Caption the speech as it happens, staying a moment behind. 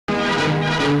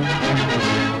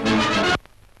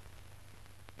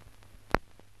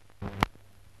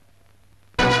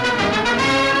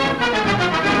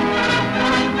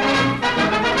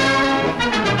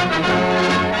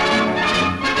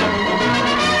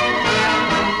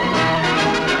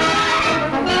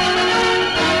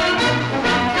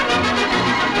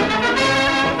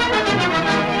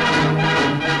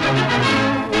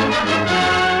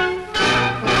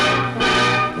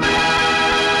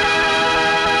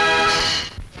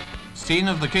scene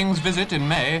of the King's visit in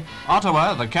May,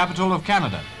 Ottawa, the capital of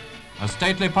Canada. A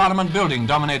stately Parliament building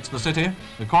dominates the city,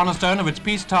 the cornerstone of its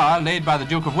Peace Tower laid by the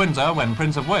Duke of Windsor when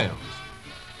Prince of Wales.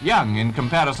 Young in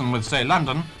comparison with, say,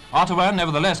 London, Ottawa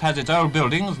nevertheless has its old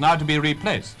buildings now to be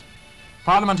replaced.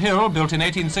 Parliament Hill, built in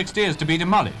 1860, is to be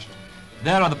demolished.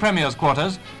 There are the Premier's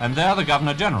quarters, and there the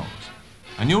Governor-General's.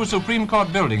 A new Supreme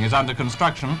Court building is under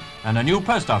construction, and a new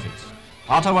post office.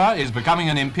 Ottawa is becoming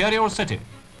an imperial city.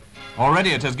 Already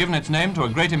it has given its name to a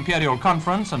great imperial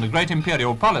conference and a great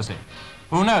imperial policy.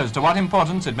 Who knows to what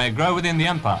importance it may grow within the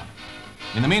empire?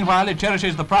 In the meanwhile, it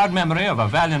cherishes the proud memory of a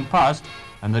valiant past,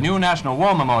 and the new National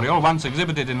War Memorial, once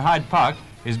exhibited in Hyde Park,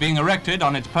 is being erected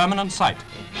on its permanent site.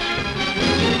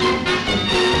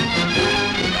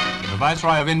 The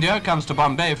Viceroy of India comes to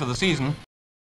Bombay for the season,